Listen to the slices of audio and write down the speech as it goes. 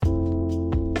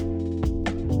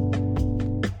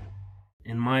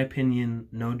my opinion,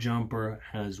 No Jumper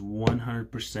has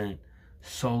 100%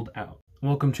 sold out.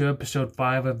 Welcome to episode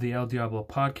 5 of the El Diablo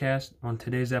podcast. On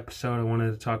today's episode, I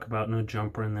wanted to talk about No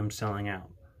Jumper and them selling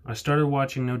out. I started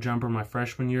watching No Jumper my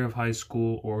freshman year of high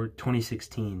school, or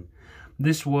 2016.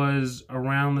 This was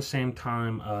around the same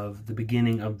time of the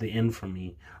beginning of the end for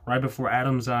me, right before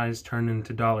Adam's eyes turned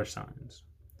into dollar signs.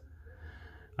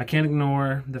 I can't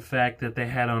ignore the fact that they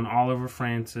had on Oliver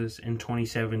Francis in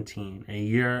 2017, a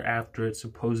year after it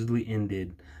supposedly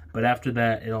ended, but after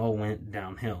that it all went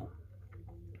downhill.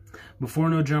 Before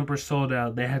No Jumper sold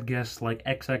out, they had guests like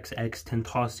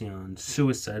XXXTentacion,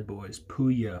 Suicide Boys,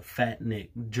 Puya, Fat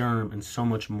Nick, Germ, and so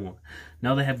much more.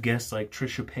 Now they have guests like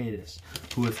Trisha Paytas,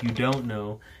 who, if you don't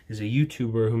know, is a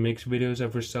YouTuber who makes videos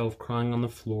of herself crying on the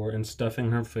floor and stuffing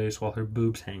her face while her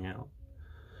boobs hang out.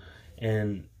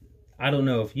 And I don't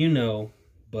know if you know,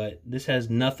 but this has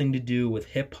nothing to do with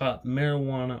hip-hop,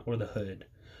 marijuana, or the hood.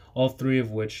 All three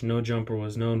of which No Jumper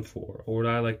was known for, or what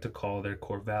I like to call their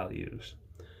core values.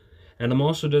 Adam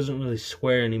also doesn't really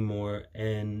swear anymore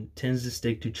and tends to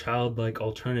stick to childlike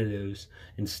alternatives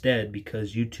instead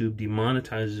because YouTube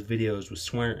demonetizes videos with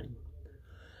swearing.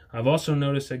 I've also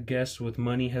noticed that guests with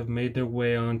money have made their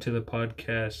way onto the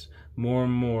podcast more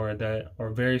and more that are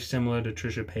very similar to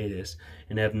Trisha Paytas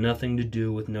and have nothing to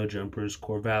do with No Jumper's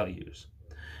core values.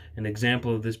 An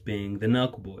example of this being the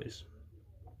Nelk Boys.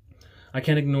 I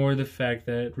can't ignore the fact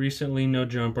that recently No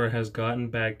Jumper has gotten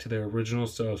back to their original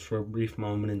selves for a brief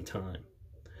moment in time.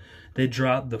 They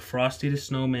dropped the Frosty the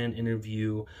Snowman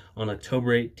interview on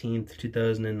October 18th,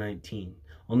 2019.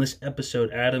 On this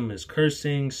episode, Adam is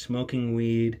cursing, smoking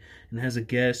weed, and has a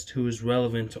guest who is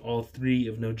relevant to all three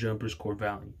of No Jumper's core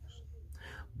values.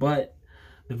 But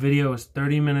the video is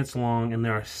 30 minutes long and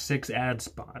there are 6 ad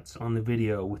spots on the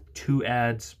video with 2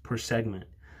 ads per segment.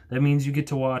 That means you get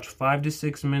to watch 5 to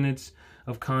 6 minutes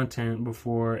of content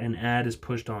before an ad is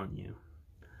pushed on you.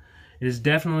 It is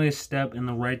definitely a step in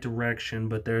the right direction,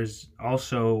 but there's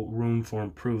also room for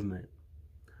improvement.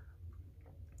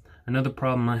 Another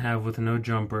problem I have with No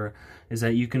Jumper is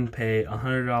that you can pay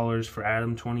 $100 for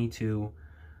Adam22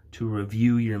 to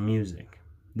review your music.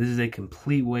 This is a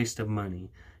complete waste of money.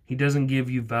 He doesn't give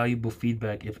you valuable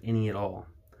feedback, if any at all.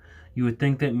 You would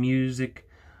think that music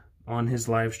on his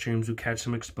live streams would catch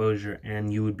some exposure,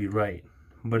 and you would be right.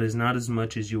 But it's not as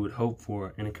much as you would hope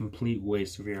for, and a complete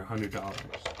waste of your $100.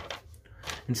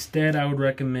 Instead, I would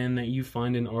recommend that you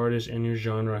find an artist in your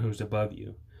genre who's above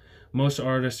you. Most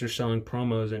artists are selling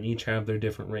promos and each have their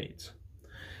different rates.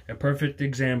 A perfect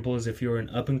example is if you're an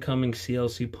up-and-coming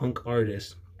CLC punk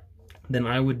artist, then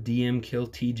I would DM Kill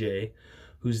TJ,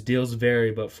 whose deals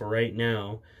vary, but for right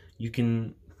now, you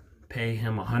can pay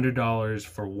him $100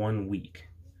 for 1 week.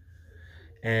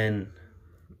 And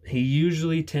he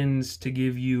usually tends to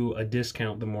give you a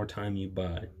discount the more time you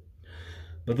buy.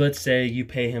 But let's say you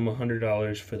pay him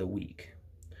 $100 for the week.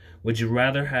 Would you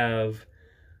rather have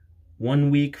 1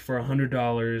 week for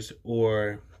 $100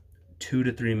 or 2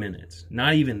 to 3 minutes?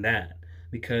 Not even that,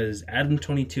 because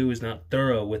Adam22 is not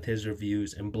thorough with his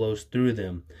reviews and blows through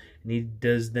them, and he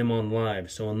does them on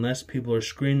live, so unless people are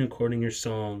screen recording your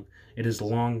song, it is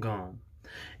long gone.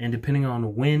 And depending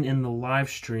on when in the live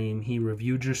stream he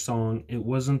reviewed your song, it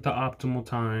wasn't the optimal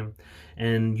time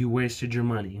and you wasted your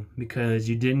money because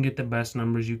you didn't get the best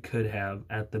numbers you could have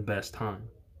at the best time.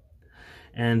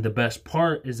 And the best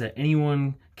part is that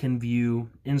anyone can view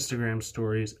Instagram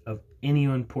stories of any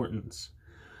importance.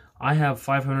 I have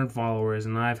 500 followers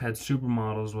and I've had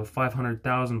supermodels with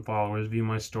 500,000 followers view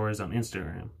my stories on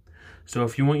Instagram. So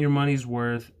if you want your money's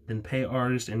worth, then pay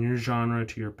artists in your genre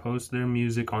to post their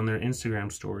music on their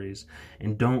Instagram stories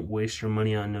and don't waste your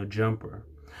money on No Jumper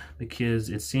because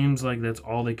it seems like that's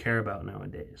all they care about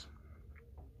nowadays.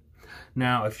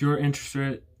 Now, if you're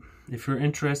interested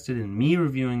in me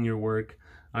reviewing your work,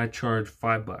 I charge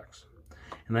 $5.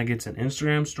 And that gets an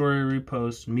Instagram story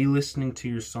repost, me listening to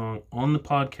your song on the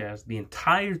podcast, the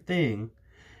entire thing,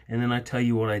 and then I tell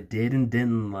you what I did and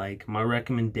didn't like, my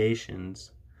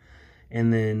recommendations.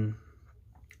 And then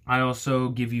I also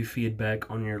give you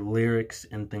feedback on your lyrics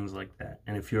and things like that.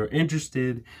 And if you're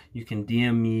interested, you can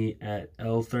DM me at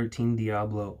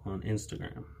L13Diablo on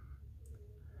Instagram.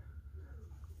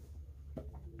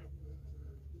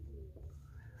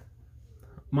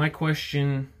 My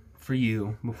question for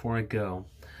you before I go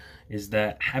is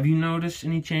that, have you noticed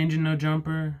any change in No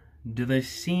Jumper? Do they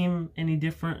seem any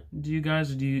different to you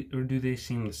guys, or do they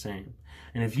seem the same?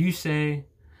 And if you say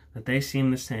that they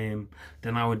seem the same,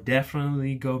 then I would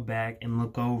definitely go back and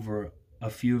look over a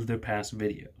few of their past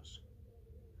videos.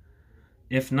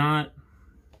 If not,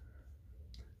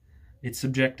 It's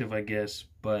subjective, I guess,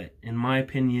 but in my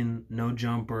opinion, No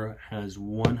Jumper has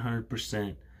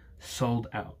 100% sold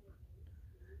out.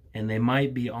 And they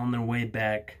might be on their way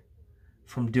back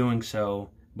from doing so,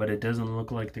 but it doesn't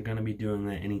look like they're going to be doing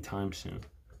that anytime soon.